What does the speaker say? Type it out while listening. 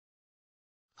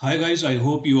Hi guys, I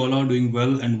hope you all are doing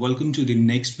well and welcome to the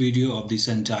next video of this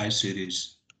entire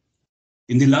series.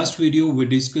 In the last video, we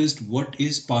discussed what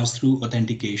is pass-through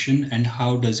authentication and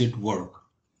how does it work.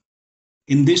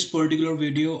 In this particular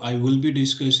video, I will be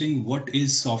discussing what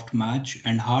is soft match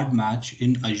and hard match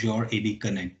in Azure AD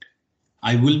Connect.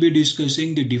 I will be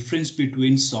discussing the difference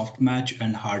between soft match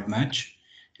and hard match,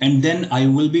 and then I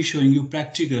will be showing you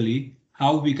practically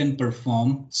how we can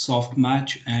perform soft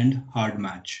match and hard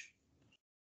match.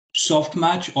 Soft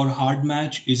match or hard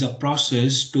match is a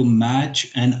process to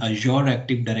match an Azure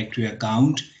Active Directory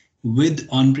account with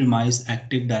on-premise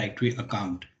Active Directory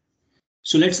account.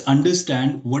 So let's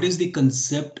understand what is the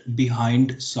concept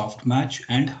behind soft match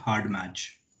and hard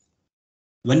match.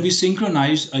 When we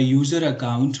synchronize a user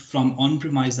account from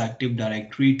on-premise Active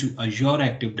Directory to Azure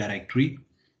Active Directory,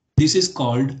 this is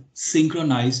called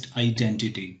synchronized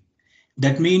identity.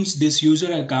 That means this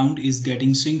user account is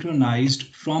getting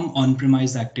synchronized from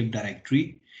on-premise Active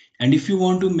Directory. And if you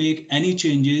want to make any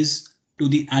changes to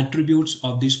the attributes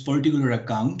of this particular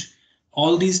account,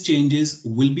 all these changes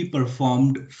will be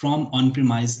performed from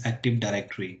on-premise Active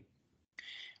Directory.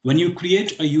 When you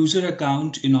create a user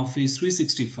account in Office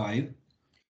 365,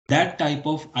 that type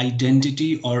of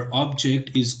identity or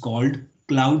object is called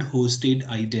cloud-hosted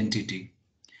identity.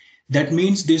 That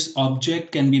means this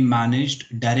object can be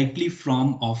managed directly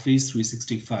from Office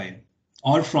 365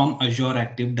 or from Azure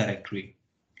Active Directory.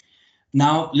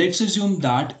 Now, let's assume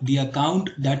that the account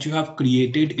that you have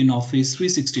created in Office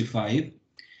 365,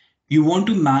 you want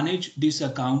to manage this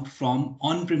account from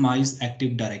on-premise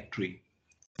Active Directory.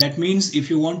 That means if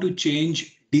you want to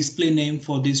change display name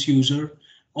for this user,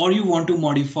 or you want to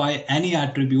modify any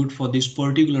attribute for this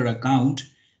particular account,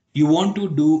 you want to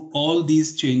do all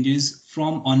these changes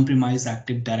from on-premise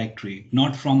Active Directory,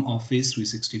 not from Office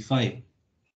 365.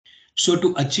 So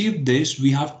to achieve this,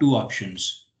 we have two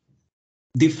options.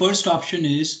 The first option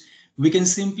is we can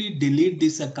simply delete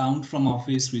this account from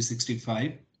Office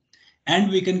 365 and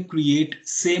we can create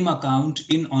same account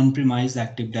in on-premise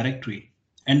Active Directory.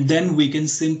 And then we can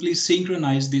simply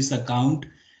synchronize this account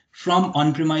from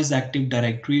on-premise Active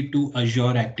Directory to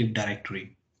Azure Active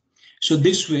Directory. So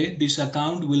this way, this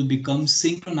account will become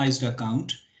synchronized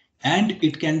account and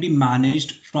it can be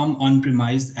managed from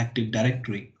on-premise Active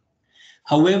Directory.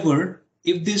 However,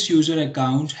 if this user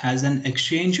account has an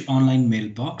Exchange Online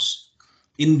mailbox,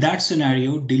 in that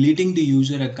scenario, deleting the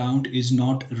user account is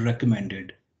not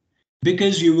recommended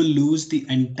because you will lose the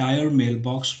entire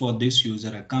mailbox for this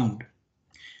user account.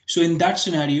 So in that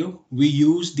scenario, we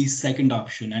use the second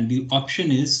option, and the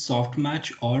option is soft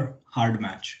match or hard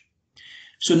match.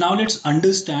 So now let's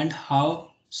understand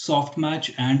how soft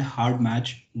match and hard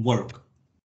match work.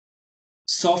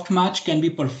 Soft match can be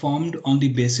performed on the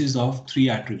basis of three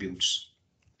attributes: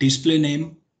 display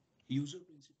name, user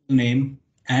principal name,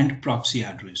 and proxy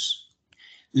address.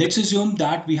 Let's assume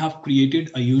that we have created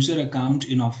a user account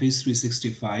in Office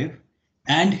 365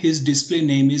 and his display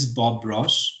name is Bob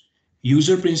Ross.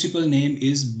 User principal name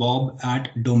is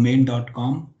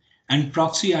bob@domain.com and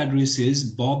proxy address is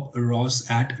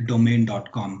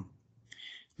bobross@domain.com.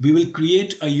 We will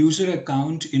create a user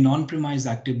account in on-premise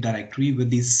Active Directory with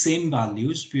the same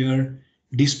values where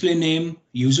display name,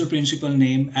 user principal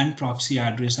name, and proxy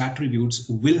address attributes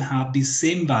will have the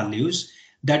same values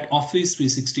that Office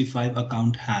 365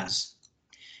 account has.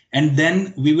 And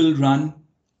then we will run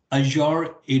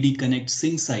Azure AD Connect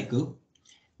sync cycle.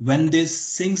 When this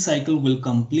sync cycle will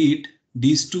complete,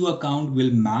 these two accounts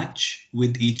will match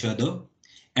with each other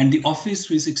and the Office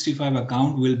 365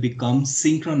 account will become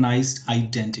synchronized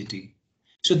identity.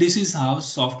 So this is how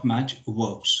soft match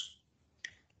works.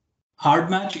 Hard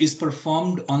match is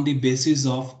performed on the basis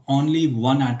of only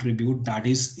one attribute, that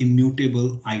is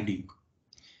immutable ID.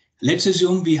 Let's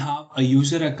assume we have a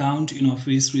user account in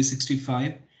Office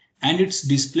 365 and its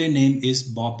display name is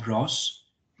Bob Ross.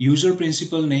 User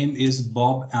principal name is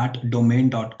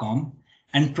bob@domain.com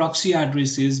and proxy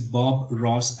address is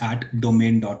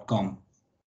bobross@domain.com.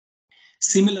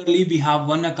 Similarly, we have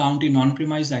one account in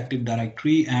on-premise Active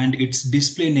Directory and its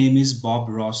display name is Bob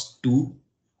Ross 2.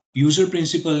 User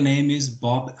principal name is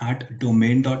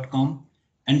bob@domain.com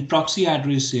and proxy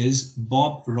address is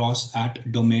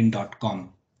bobross@domain.com.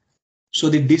 So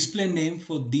the display name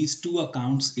for these two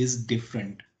accounts is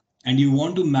different and you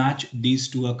want to match these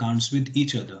two accounts with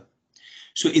each other.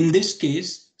 So in this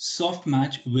case, soft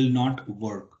match will not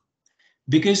work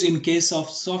because in case of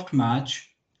soft match,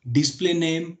 display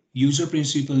name, user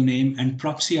principal name, and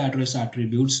proxy address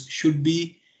attributes should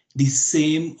be the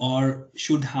same or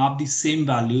should have the same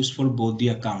values for both the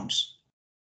accounts.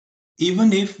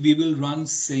 Even if we will run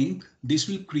sync, this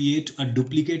will create a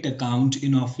duplicate account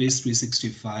in Office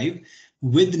 365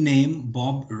 with name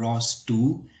Bob Ross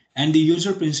 2, and the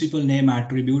user principal name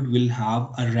attribute will have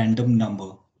a random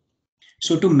number.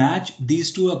 So to match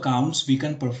these two accounts, we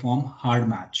can perform hard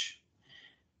match.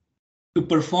 To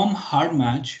perform hard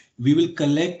match, we will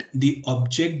collect the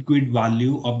object GUID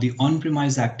value of the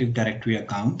on-premise Active Directory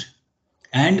account,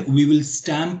 and we will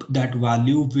stamp that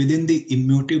value within the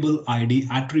immutable ID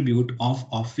attribute of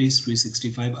Office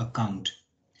 365 account.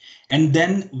 And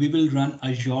then we will run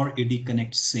Azure AD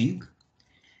Connect sync,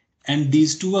 and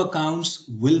these two accounts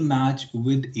will match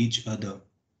with each other.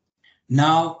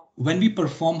 Now, when we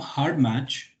perform hard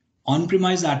match,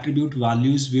 on-premise attribute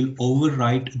values will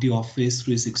overwrite the Office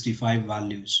 365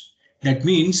 values. That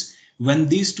means when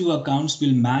these two accounts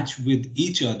will match with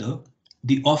each other,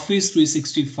 the Office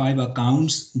 365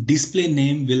 account's display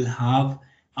name will have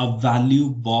a value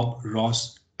Bob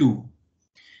Ross 2.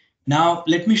 Now,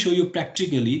 let me show you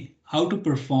practically how to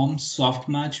perform soft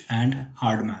match and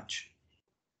hard match.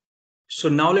 So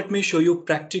now let me show you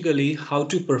practically how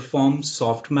to perform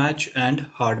soft match and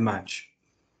hard match.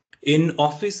 In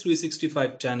Office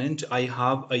 365 tenant, I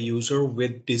have a user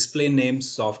with display name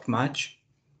soft match.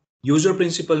 User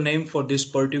principal name for this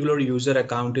particular user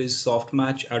account is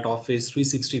softmatch at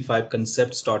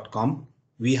office365concepts.com.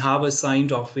 We have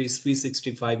assigned Office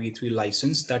 365 E3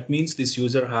 license. That means this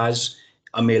user has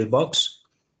a mailbox,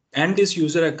 and this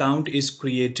user account is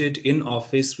created in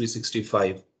Office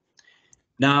 365.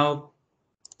 Now,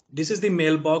 this is the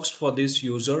mailbox for this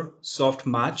user,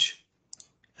 softmatch,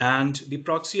 and the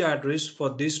proxy address for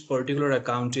this particular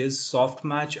account is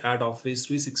softmatch at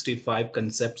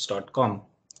office365concepts.com.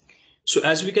 So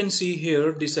as we can see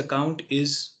here, this account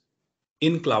is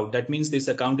in cloud. That means this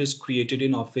account is created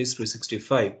in Office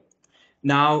 365.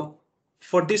 Now,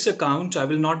 for this account, I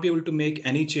will not be able to make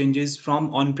any changes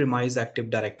from on-premise Active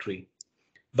Directory.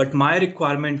 But my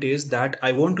requirement is that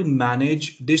I want to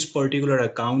manage this particular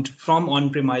account from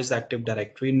on-premise Active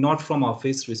Directory, not from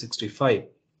Office 365.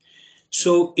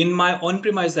 So in my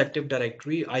on-premise Active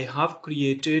Directory, I have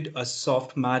created a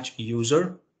softmatch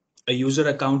user, a user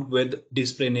account with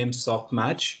display name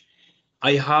softmatch.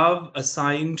 I have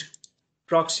assigned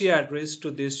proxy address to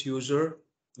this user,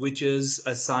 which is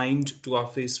assigned to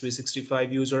Office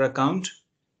 365 user account.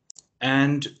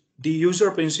 And the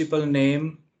user principal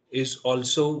name is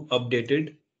also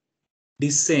updated, the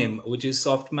same, which is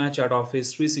softmatch at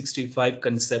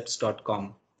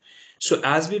office365concepts.com. So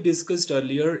as we discussed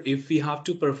earlier, if we have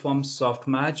to perform soft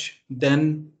match,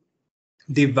 then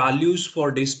the values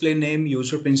for display name,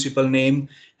 user principal name,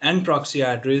 and proxy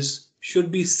address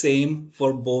should be same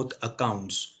for both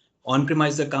accounts,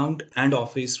 on-premise account and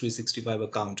Office 365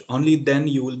 account. Only then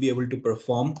you will be able to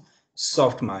perform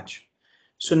soft match.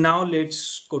 So now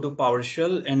let's go to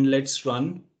PowerShell and let's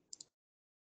run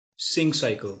sync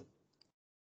cycle.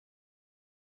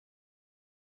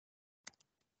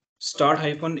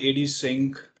 Start-AD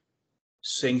sync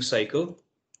cycle.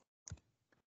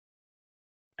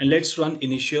 And let's run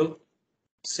initial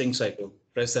sync cycle.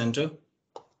 Press enter.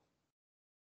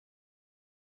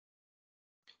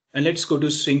 And let's go to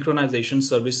synchronization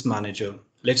service manager.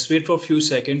 Let's wait for a few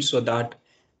seconds so that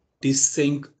this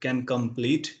sync can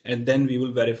complete, and then we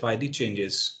will verify the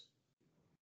changes.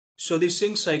 So the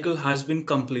sync cycle has been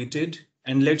completed,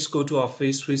 and let's go to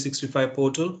Office 365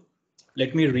 portal.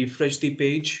 Let me refresh the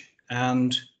page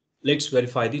and let's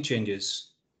verify the changes.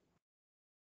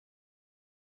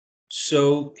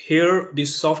 So here the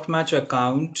softmatch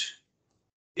account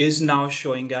is now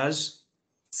showing as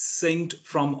synced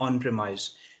from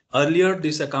on-premise. Earlier,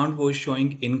 this account was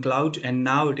showing in cloud, and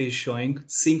now it is showing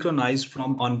synchronized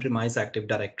from on-premise Active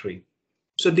Directory.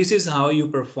 So this is how you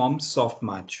perform soft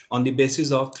match on the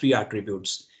basis of three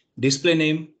attributes: display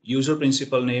name, user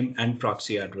principal name, and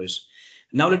proxy address.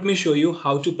 Now let me show you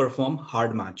how to perform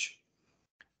hard match.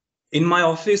 In my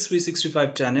Office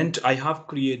 365 tenant, I have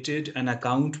created an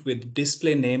account with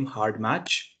display name hard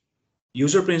match.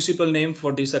 User principal name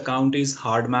for this account is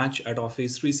hardmatch at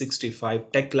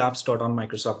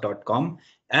office365techlabs.onmicrosoft.com,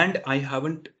 and I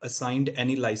haven't assigned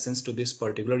any license to this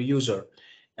particular user.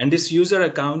 And this user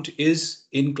account is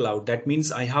in cloud. That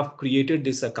means I have created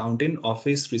this account in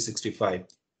Office 365.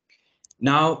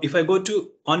 Now, if I go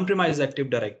to on-premise Active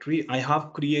Directory, I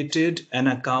have created an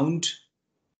account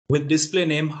with display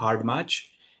name hardmatch.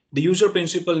 The user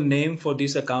principal name for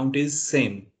this account is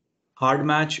same,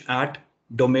 hardmatch at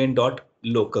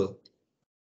domain.local.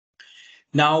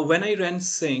 Now, when I ran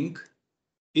sync,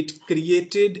 it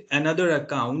created another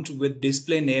account with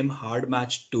display name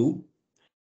hardmatch2,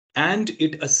 and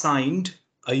it assigned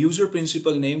a user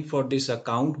principal name for this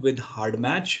account with hard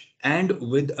match and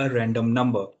with a random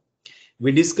number.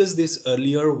 We discussed this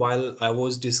earlier while I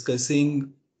was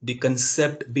discussing the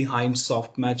concept behind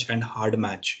soft match and hard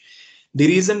match. The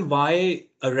reason why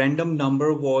a random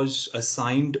number was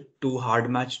assigned to hard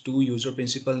match to user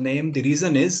principal name, the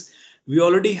reason is we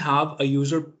already have a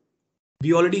user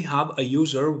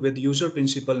with user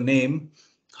principal name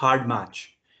hard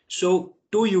match. So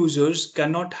two users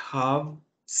cannot have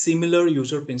similar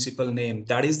user principal name.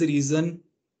 That is the reason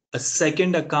a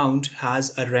second account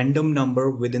has a random number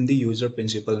within the user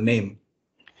principal name.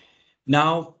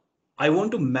 Now I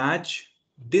want to match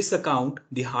this account,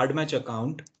 the hard match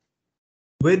account,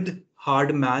 with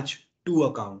hard match 2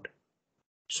 account.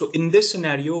 So in this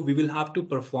scenario, we will have to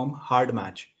perform hard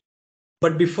match.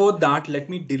 But before that, let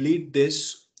me delete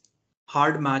this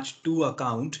hard match 2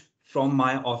 account from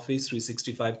my Office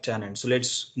 365 tenant. So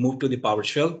let's move to the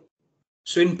PowerShell.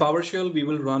 So in PowerShell, we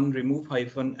will run remove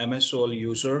 -msol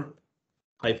user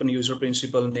 -user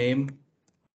principal name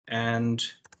and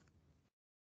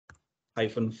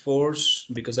 -force,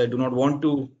 because I do not want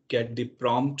to get the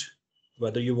prompt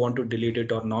whether you want to delete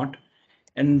it or not.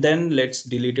 And then let's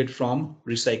delete it from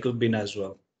recycle bin as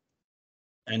well.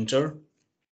 Enter.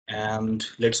 And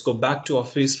let's go back to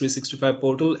Office 365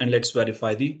 portal and let's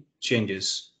verify the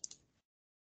changes.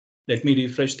 Let me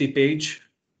refresh the page.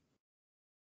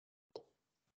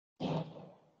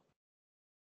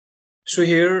 So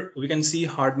here we can see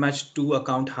hard match 2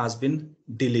 account has been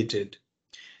deleted.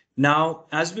 Now,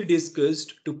 as we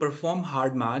discussed, to perform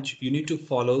hard match, you need to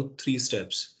follow 3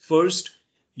 steps. First,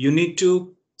 you need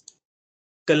to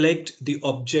collect the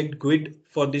object GUID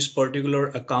for this particular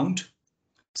account.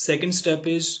 Second step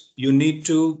is you need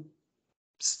to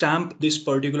stamp this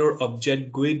particular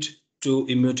object GUID to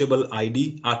immutable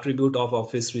ID attribute of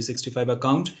Office 365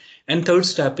 account. And third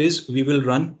step is we will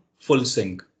run full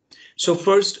sync. So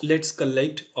first, let's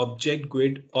collect object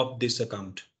GUID of this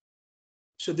account.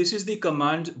 So this is the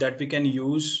command that we can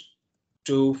use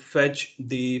to fetch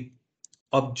the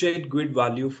object GUID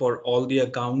value for all the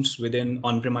accounts within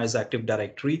on-premise Active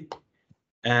Directory.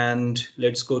 And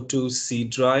let's go to C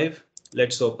drive.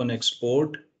 Let's open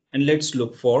export and let's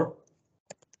look for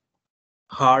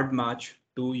hard match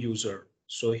to user.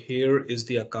 So here is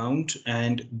the account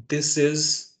and this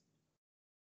is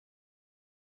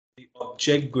the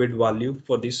object GUID value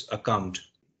for this account.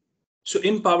 So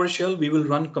in PowerShell, we will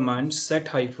run command set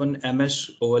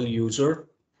 -msol user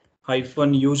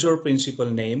 -user principal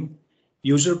name.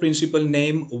 User principal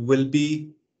name will be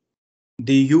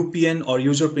the UPN or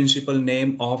user principal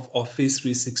name of Office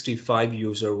 365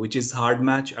 user, which is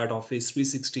hardmatch at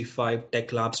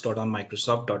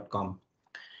office365techlabs.onmicrosoft.com.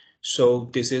 So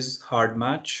this is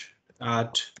hardmatch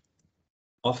at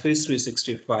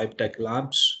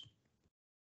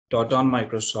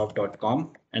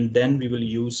office365techlabs.onmicrosoft.com, and then we will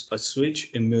use a switch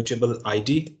immutable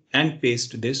ID and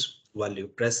paste this value.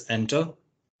 Press enter.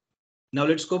 Now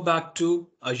let's go back to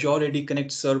Azure AD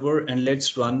Connect server and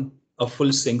let's run a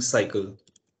full sync cycle.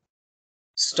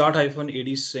 Start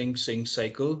 -AD sync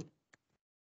cycle,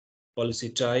 policy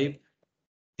type,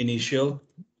 initial,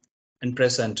 and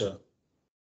press enter.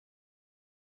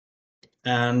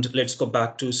 And let's go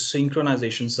back to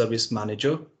synchronization service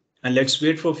manager and let's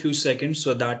wait for a few seconds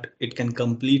so that it can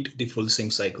complete the full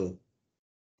sync cycle.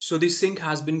 So the sync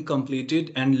has been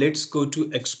completed and let's go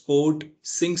to export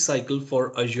sync cycle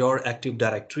for Azure Active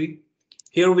Directory.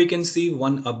 Here we can see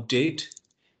one update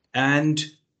and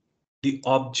the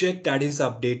object that is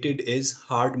updated is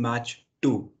hard match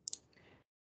 2.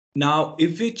 Now,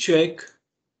 if we check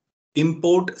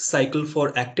import cycle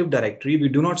for Active Directory, we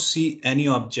do not see any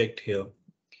object here.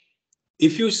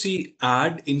 If you see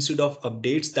add instead of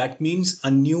updates, that means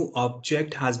a new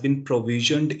object has been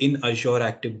provisioned in Azure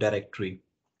Active Directory.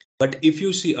 But if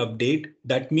you see update,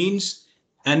 that means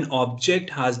an object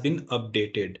has been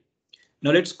updated.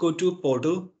 Now let's go to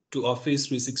portal, to Office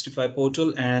 365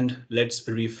 portal, and let's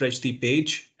refresh the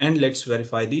page and let's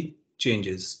verify the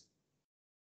changes.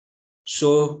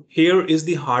 So here is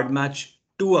the hard match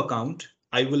 2 account.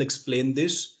 I will explain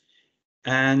this.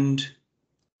 And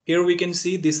here we can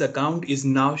see this account is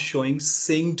now showing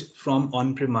synced from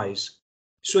on-premise.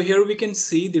 So here we can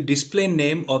see the display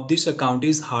name of this account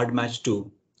is hard match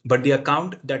 2, but the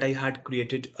account that I had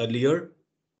created earlier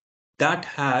that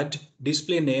had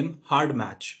display name hard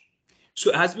match.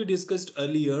 So as we discussed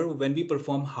earlier, when we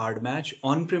perform hard match,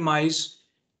 on-premise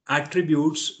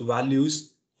attributes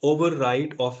values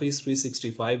override Office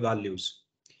 365 values.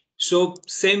 So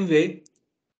same way,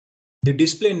 the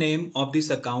display name of this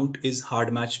account is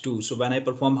hard match 2. So when I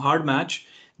perform hard match,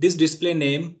 this display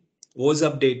name was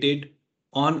updated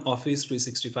on Office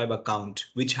 365 account,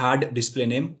 which had display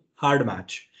name hard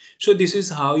match. So this is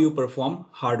how you perform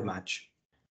hard match.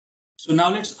 So now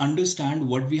let's understand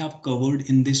what we have covered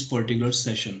in this particular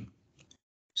session.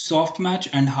 Soft match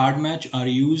and hard match are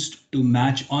used to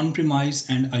match on-premise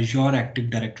and Azure Active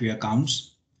Directory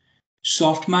accounts.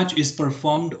 Soft match is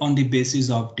performed on the basis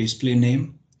of display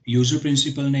name, user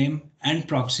principal name, and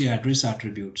proxy address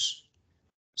attributes.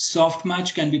 Soft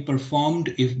match can be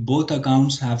performed if both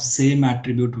accounts have same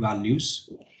attribute values.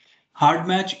 Hard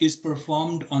match is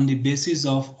performed on the basis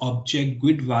of object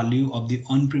GUID value of the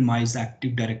on-premise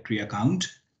Active Directory account.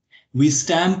 We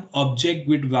stamp object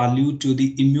GUID value to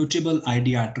the immutable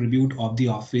ID attribute of the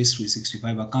Office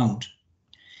 365 account.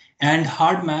 And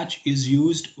hard match is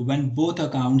used when both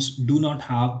accounts do not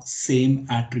have same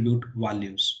attribute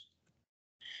values.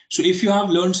 So if you have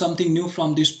learned something new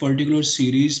from this particular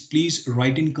series, please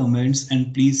write in comments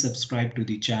and please subscribe to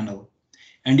the channel.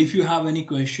 And if you have any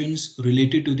questions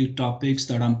related to the topics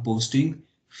that I'm posting,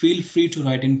 feel free to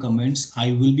write in comments.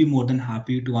 I will be more than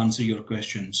happy to answer your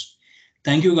questions.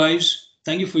 Thank you guys.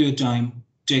 Thank you for your time.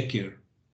 Take care.